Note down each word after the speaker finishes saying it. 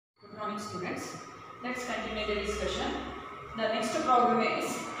morning students. Let's continue the discussion. The next problem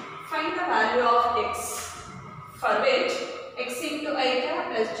is find the value of x for which x into I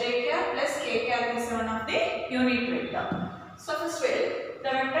cap plus j cap plus k cap is one of the unit vector. So first the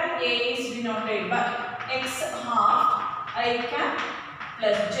vector A is denoted by x half I cap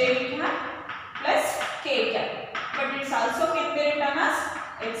plus j cap plus k cap. But it's also can be written as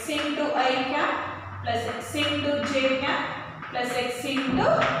x into I cap plus x into j cap plus x into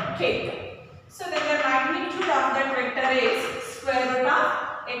k cap. So then the magnitude of that vector is square root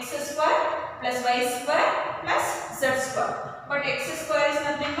of x square plus y square plus z square. But x square is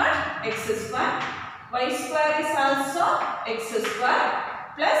nothing but x square. Y square is also x square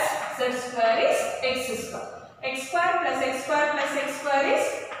plus z square is x square. X square plus x square plus x square is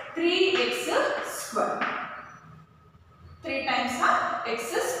 3x square. 3 times of x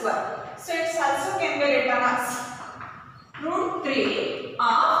square. So it's also can be written as root 3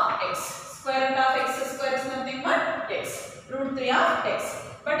 of x. Square root of x square is nothing but x. Root 3 of x.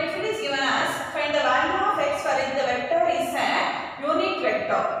 But if it is given as find the value of x for it, the vector is a unit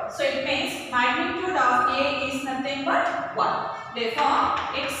vector. So it means magnitude of A is nothing but 1. Therefore,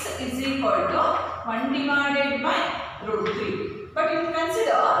 x is equal to 1 divided by root 3. But you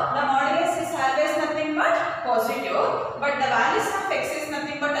consider the modulus is always nothing but positive. But the values of x is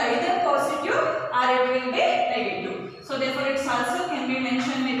nothing but either positive or it will be negative. So therefore, it also can be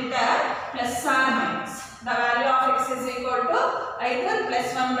mentioned with the plus or minus. The value of x is equal to either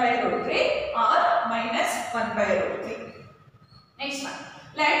plus 1 by root 3 or minus 1 by root 3. Next one.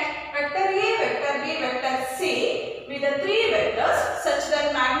 Let vector A, vector B, vector C be the 3 vectors such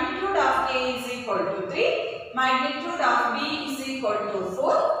that magnitude of A is equal to 3, magnitude of B is equal to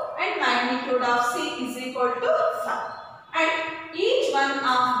 4 and magnitude of C is equal to 5. And each one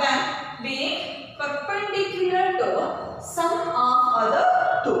of them being perpendicular to sum of other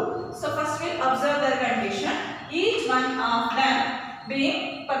two. So first we'll observe the condition. Each one of them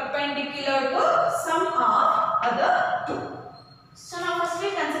being perpendicular to sum of other two. So now first we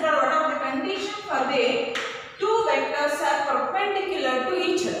consider what are the conditions for the two vectors are perpendicular to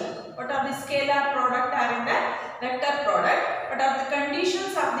each other. What are the scalar product or in the vector product? What are the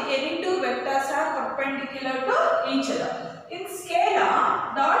conditions of the any two vectors are perpendicular to each other? In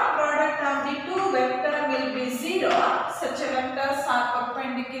scalar, dot product of the two vector will be 0. Such vectors are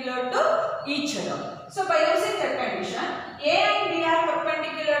perpendicular to each other. So by using that condition, A and B are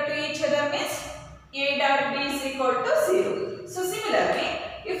perpendicular to each other means A dot B is equal to 0. So similarly,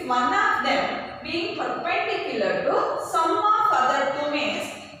 if one of them being perpendicular to sum of other two means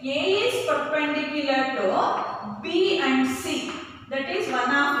A is perpendicular to B and C. That is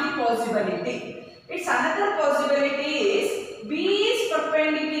one of the possibility. Its another possibility is B is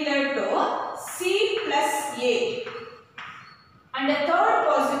perpendicular to C plus A. And the third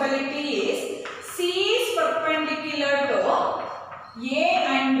possibility is C is perpendicular to A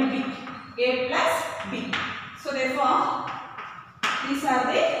and B. A plus B. So therefore, these are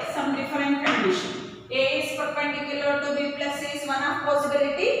the some different conditions. A is perpendicular to B plus C is one of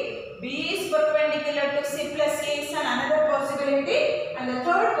possibility. B is perpendicular to C plus A is another possibility. And the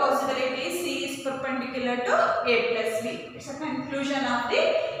third possibility is C is perpendicular to A plus B. It's a conclusion of the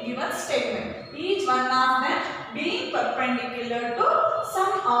given statement. Each one of them being perpendicular to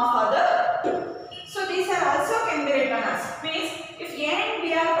some of other two. So these are also can be written as means if A and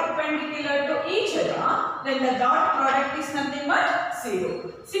B are perpendicular to each other, then the dot product is nothing but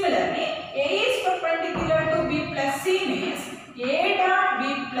 0. Similarly, A is perpendicular to B plus C means A dot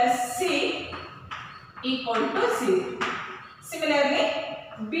B plus C equal to 0. Similarly,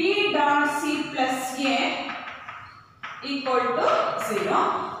 B dot C plus A equal to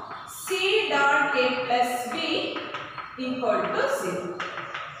 0. C dot A plus B equal to 0.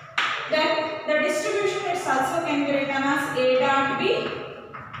 Then the distribution is also can be written as A dot B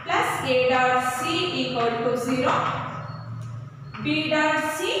plus A dot C equal to 0. B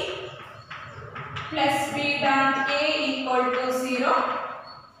dot C plus B dot A equal to 0.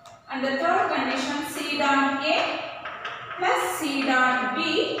 And the third condition C dot A plus C dot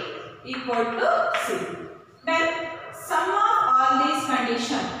B equal to 0. Then sum of all these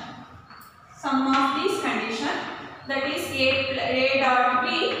conditions. Sum of these conditions, that is A dot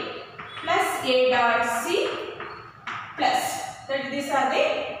B plus A dot C plus, that these are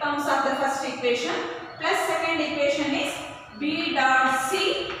the terms of the first equation, plus second equation is B dot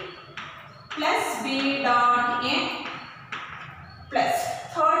C plus B dot A plus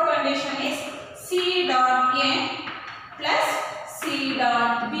third condition is C dot A plus C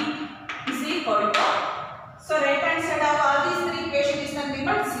dot B is equal to, so right hand side of all these three equations is nothing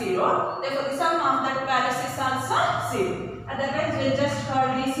but 0. Therefore the sum of that values is also 0. Otherwise we will just call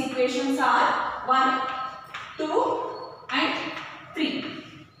this equation equations are 1, 2 and 3.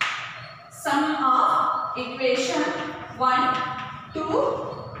 Sum of equation 1, 2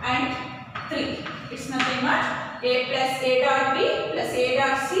 and 3. It's nothing but a plus a dot b plus a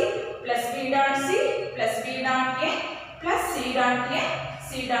dot c plus b dot c plus b dot a plus c dot a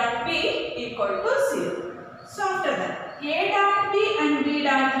c dot b equal to 0. So after that, a dot b and b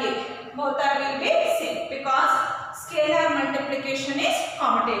dot a both will be same because scalar multiplication is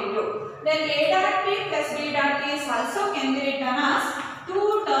commutative. Then a dot b plus b dot a is also can be written as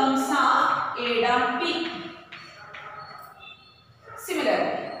two terms of a dot b.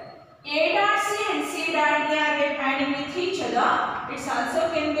 Similarly, a dot c and c dot a are adding with each other. It's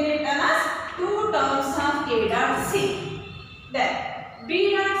also can be written as two terms of a dot c. Then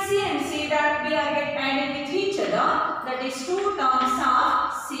b dot c and c dot b are adding with each other. That is two terms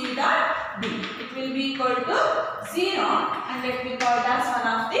of c dot b. It will be equal to 0 and let me call that as one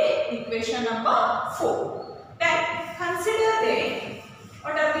of the equation number 4. Then consider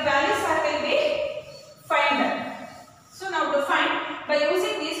what are the values that will be find. So now to find, by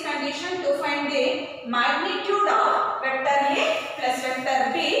using this condition to find the magnitude of vector A plus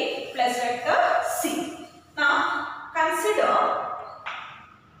vector B plus vector C. Now consider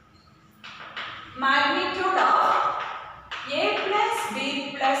magnitude of A plus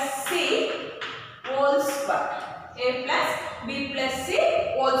B plus C whole square. A plus B plus C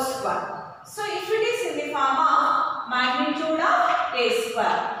whole square. So if it is in the form of magnitude of A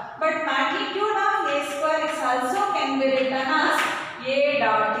square, but magnitude of A square is also can be written as A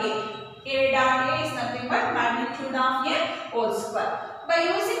dot A. A dot A is nothing but magnitude of A whole square.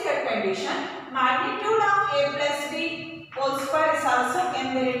 By using that condition, magnitude of A plus B whole square is also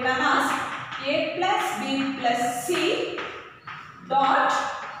can be written as A plus B plus C dot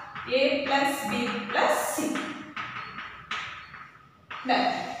A plus B plus C.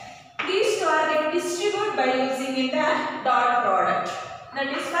 Then these two are get distributed by using in the dot product. That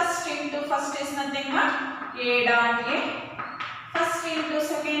is first into first is nothing but A dot A. First into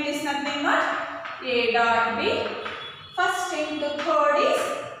second is nothing but A dot B. First into third is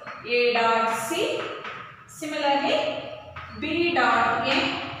A dot C. Similarly, B dot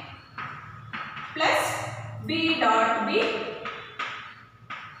A plus B dot B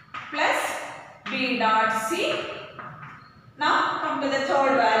plus B dot C. Now come to the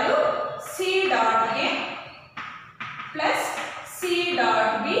third value, C dot A plus C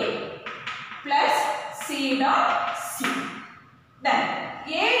dot B plus C dot C. Then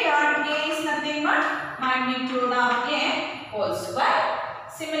A dot A is nothing but magnitude of A whole square.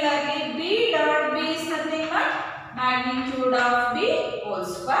 Similarly, B dot B is nothing but magnitude of B whole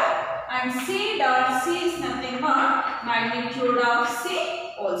square, and C dot C is nothing but magnitude of C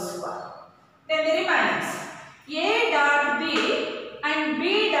whole square. Then the remains A dot B and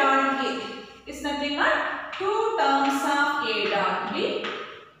B dot A is nothing but two terms of A dot B.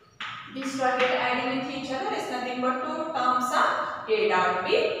 These two are adding with each other is nothing but two terms of A dot B,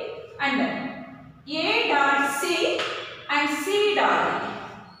 and then A dot C and C dot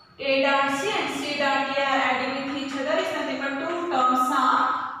A. A dot C and C dot A are adding with each other is nothing but two terms of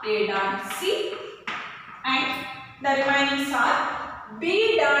A dot C, and the remaining are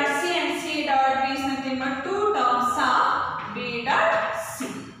B dot C and C dot B is nothing but two terms of B dot C.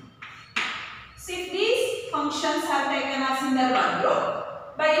 So if these functions are taken as in the one group,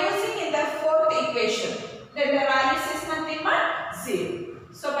 by using in the fourth equation, then the values is nothing but 0.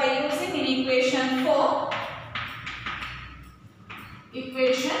 So by using in equation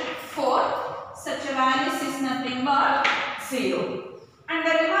 4, such a values is nothing but 0. And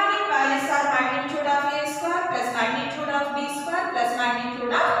the remaining values are magnitude of A square plus magnitude of B square plus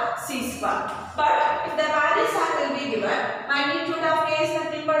magnitude of C square. But if the values are will be given, magnitude of A is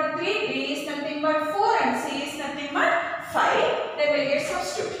nothing but 3, B is nothing but 4 and C is nothing but 5, then we get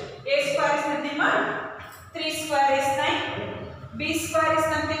substitute. A square is nothing but 3 square is 9, B square is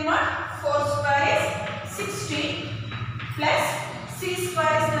nothing but 4 square is 16 plus C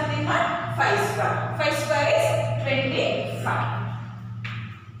square is nothing but 5 square. 5 square is 25.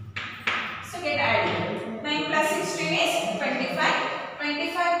 So get added. 9 plus 16 is 25.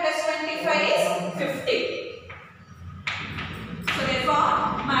 25 plus 25 is 50. So therefore,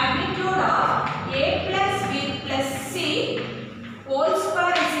 magnitude of A plus B plus C whole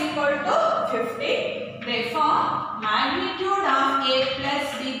square is equal to 50. Therefore, magnitude of A plus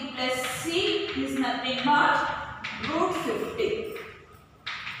B plus C is nothing but root 50.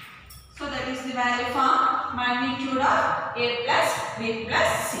 So that is the value for magnitude of A plus B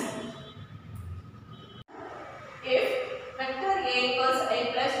plus C. If vector A equals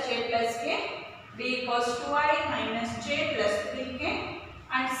I plus J plus K, B equals 2I minus J plus 3K,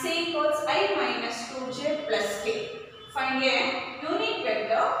 and C equals I minus 2j plus k. Find a unit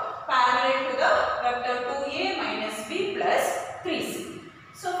vector parallel to the vector 2a minus b plus 3c.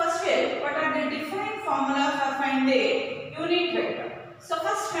 So first what are the different formula for find a unit vector? So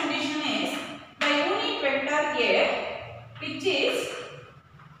first condition is the unit vector A which is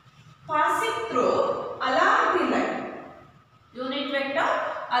passing through along the line. Unit vector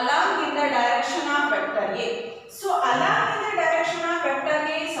along in the direction of vector A. So along in the direction of vector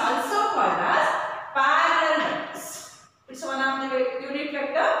A is also called as parallel vectors. It's one of the unit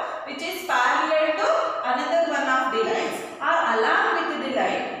vector which is parallel to another one of the lines or along with the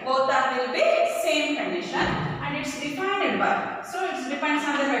line. Both are will be same condition and it's defined by. So it depends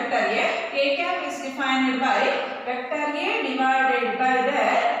on the vector A. A cap is defined by vector A divided by the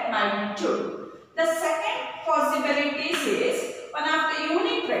magnitude. The second possibility is one of the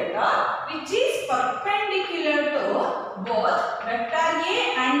unit vector which is perpendicular to both vector A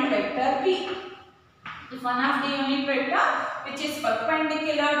and vector B. If one of the unit vector which is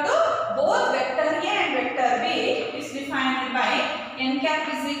perpendicular to both vector A and vector B is defined by n cap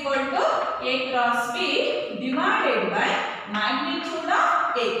is equal to A cross B divided by magnitude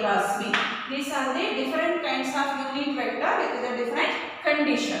of A cross B. These are the different kinds of unit vector with the different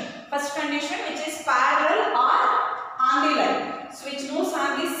condition. First condition which is parallel or on the line, so which moves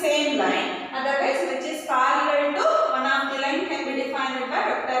on the same line. Otherwise which is parallel to one of the line can be defined by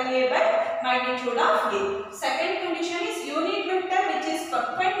vector A by magnitude of A. Second condition is unit vector which is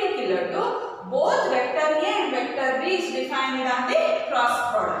perpendicular to both vector A and vector B is defined on the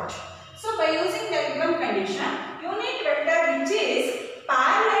cross product. So by using the given condition, unit vector which is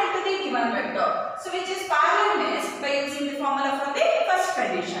parallel to the given vector. So which is parallel is by using the formula from the first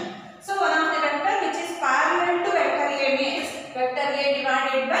condition. So one of the vector which is parallel to vector A means vector A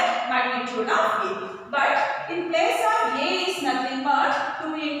divided by magnitude of A. But in place of A is nothing but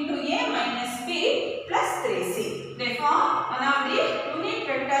 2 into A minus B plus 3c. Therefore, one of the unit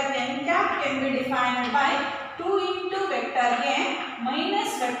vector n cap can be defined by 2 into vector A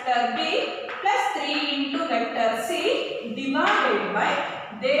minus vector B plus 3 into vector C divided by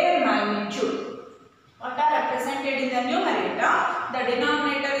their magnitude. What are represented in the numerator? The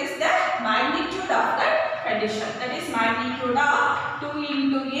denominator is the magnitude of that condition. That is magnitude of 2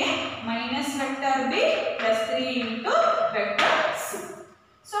 into A minus vector B plus 3 into vector C.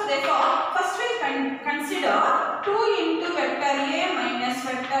 So therefore, first we consider 2 into vector A minus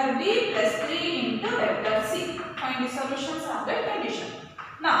vector B plus 3 into vector C. Find the solutions of that condition.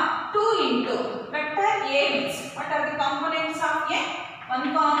 Now 2 into vector A means what are the components of A?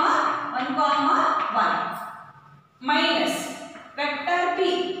 1 comma 1 comma 1 minus vector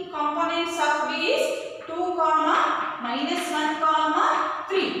B. Components of B is 2 comma minus 1 comma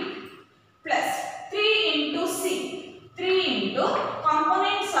 3 plus 3 into C. 3 into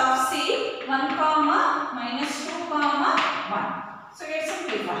components of C 1 comma minus 2 comma 1. So let's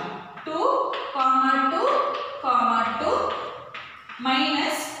simplify. 2 comma 2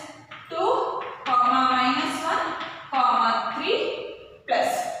 minus 2 comma minus 1 comma 3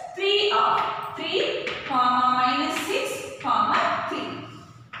 plus 3 of 3 comma minus 6 comma 3.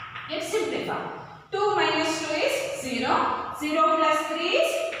 Let's simplify. 2 minus 2 is 0. 0 plus 3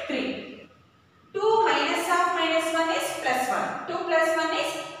 is 3. 2 minus of minus 1 is plus 1. 2 plus 1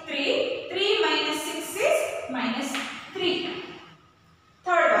 is 3. 3 minus 6 is minus 3.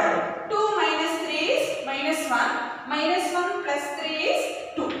 Third value. 2 minus 3 is minus 1. Minus 1 plus 3 is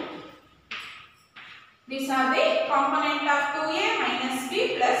 2. These are the component of 2A minus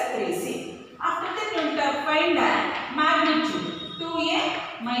B plus 3C. After that you can find the magnitude.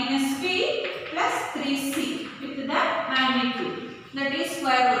 2A minus B plus 3C with the magnitude. That is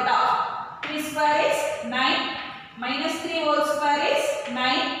square root of 3 square is 9 minus 3 whole square is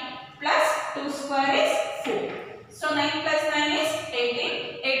 9 plus 2 square is 4. So 9 plus 9 is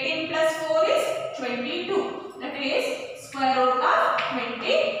 18. 18 plus 4 is 22. That is square root of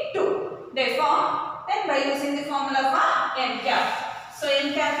 22. Therefore, then by using the formula for n cap. So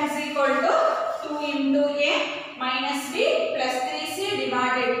n cap is equal to 2 into A minus B plus 3C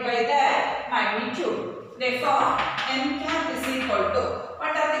divided by the magnitude. Therefore, n cap is equal to,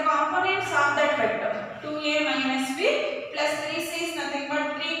 what are the components of that vector? 2A minus B plus 3C is nothing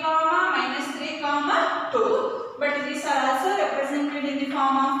but 3 comma minus 3 comma 2. But these are also represented in the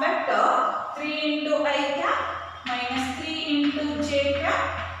form of vector 3 into I cap minus 3 into J cap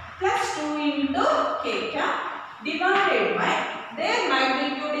plus 2 into K cap divided by their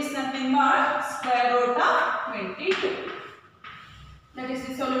magnitude is nothing but square root of 22. That is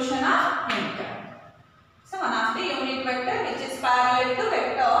the solution of n cap. So one of the unit vector which is parallel to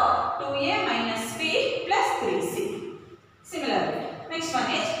vector 2A minus B plus 3C. Similarly, next one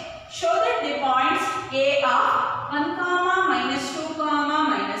is show A of 1 comma minus 2 comma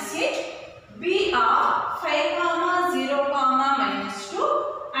minus 8, B of 5 comma 0 comma minus 2,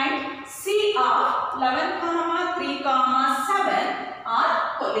 and C of 11 comma 3 comma 7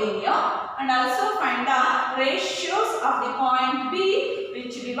 are collinear. And also find the ratios of the point B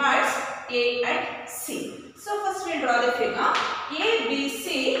which divides A and C. So first we will draw the figure. A, B,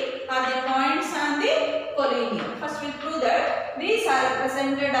 C are the points on the collinear. First we will prove that these are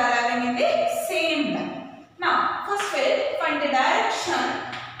represented or having in the same line. Now first we will find the direction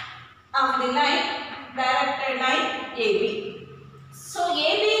of the line, directed line AB. So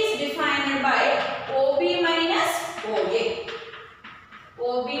AB is defined by OB minus OA.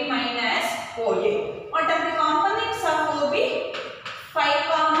 OB minus OA. What are the components of OB? 5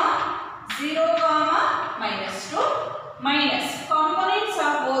 comma 0 comma minus 2 minus components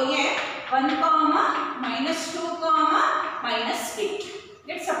of OA 1 comma minus 2 comma minus 8.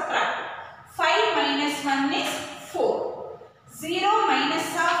 Let's subtract. 5 minus 1 is 4. 0 minus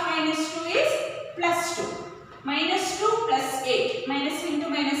half minus 2 is plus 2. Minus 2 plus 8. Minus into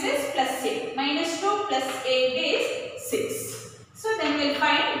minus is plus 8. Minus 2 plus 8 is 6. So then we will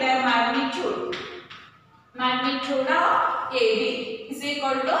find their magnitude. Magnitude of AB is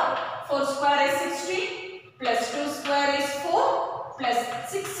equal to 4 square is 16 plus 2 square is 4 plus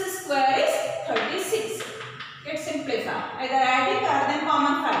 6 square is 36. Let's simplify. Either adding or then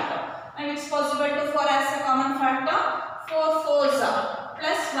common factor. And it's possible to 4 as a common factor. 4 4s are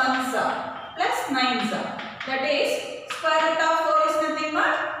plus 1s are plus 9s are. That is square root of 4 is nothing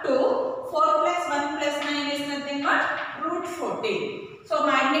but 2. 4 plus 1 plus 9 is nothing but root 14. So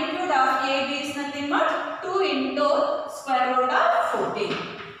magnitude of AB is nothing but 2 into square root of 14.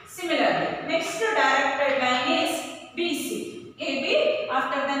 Similarly, next directed line is BC. AB,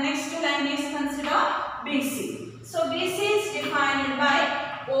 after the next line is considered BC. So BC is defined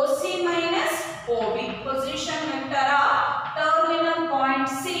by OC minus OB. Position vector of terminal point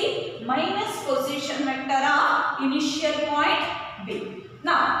C minus position vector of initial point B.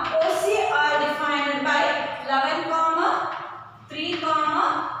 Now, OC are defined by 11 comma 3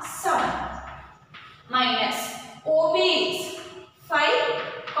 comma 7 minus OB is 5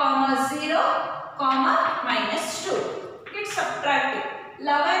 comma 0 comma minus 2. Let's subtract it.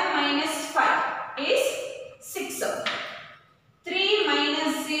 11 minus 5 is 6. 3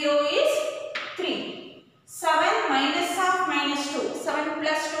 minus 0 is 3. 7 minus half minus 2. 7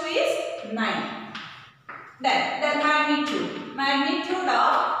 plus 2 is 9. Then the magnitude. Magnitude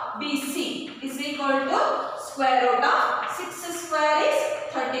of BC is equal to square root of 6 square is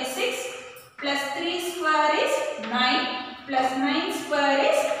 36 plus 3 square is 9 plus 9 square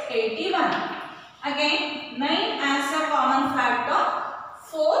is 81. Again 9 as a common factor.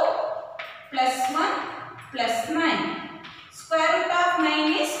 4 plus 1 plus 9. Square root of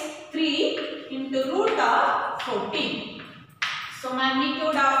 9 is 3 into root of 14. So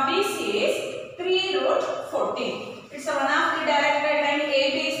magnitude of BC is 3 root 14. It's a one of the directed line.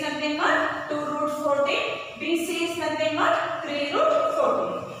 AB is nothing but 2 root 14. BC is nothing but 3 root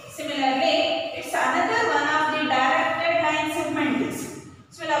 14. Similarly, it's another one of the directed line segment is.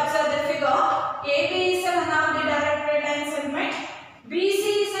 So we'll observe the figure. AB is one of the directed line segment. BC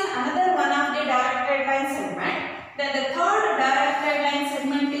is another one of the directed line segment. Then the third directed line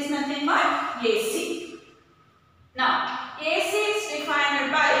segment is nothing but AC. Now, AC is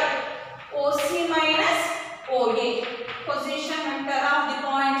defined by OC minus OA. Position vector of the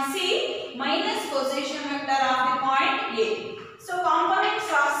point C minus position vector of the point A. So components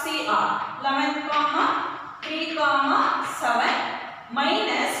of C are 11 comma 3 comma 7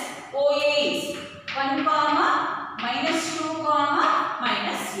 minus OA is 1 comma minus 2 comma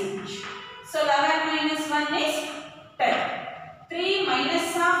minus 8. So 11 minus 1 is 10. 3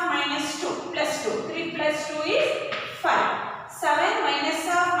 minus half minus 2 plus 2. 3 plus 2 is 5. 7 minus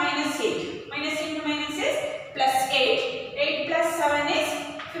half minus 8. Minus into minus is plus 8. 8 plus 7 is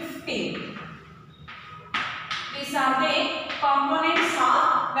 15. These are the components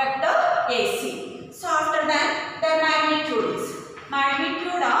of vector AC. So after that, the magnitude is.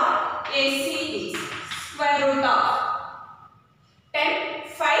 Magnitude of AC is square root of 10,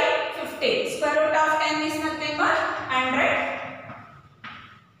 5, 15. Square root of 10 is nothing but 100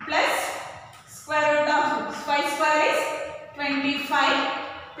 plus square root of 5 square is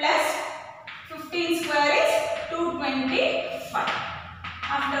 25 plus 15 square is 225.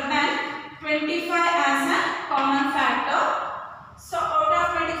 After that, 25 as a common factor. So out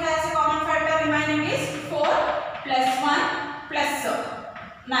of 25 as a common factor, remaining is 4 plus 1 plus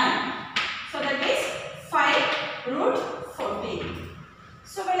 9. So that is 5 root 14.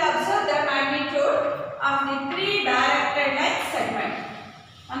 So we will observe the magnitude of the 3 directed line segment.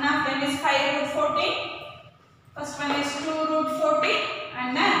 One of them is 5 root 14.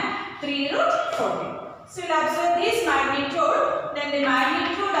 So we'll observe this magnitude. Then the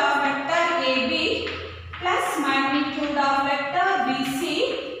magnitude of vector AB plus magnitude of vector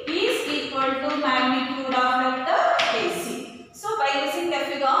BC is equal to magnitude of vector AC. So by using the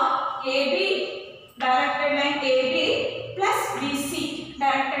figure, AB, directed line AB plus BC,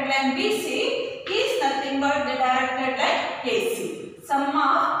 directed line BC is nothing but the directed line AC. Sum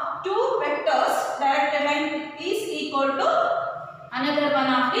of two vectors directed line is equal to another one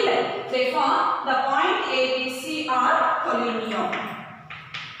of the line. Therefore, the point ABC are collinear.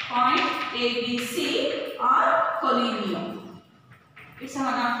 Point ABC are collinear. It's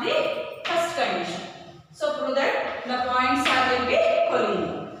one of the first condition. So prove that the points will be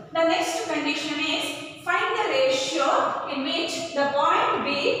collinear. The next condition is find the ratio in which the point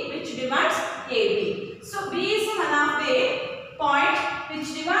B which divides AB. So B is one of the point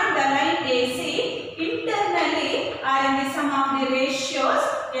which divide the line AC internally are in the sum of the ratios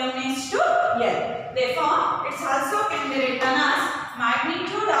m is to L. Therefore, it also can be written as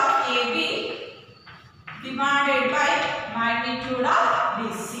magnitude of AB divided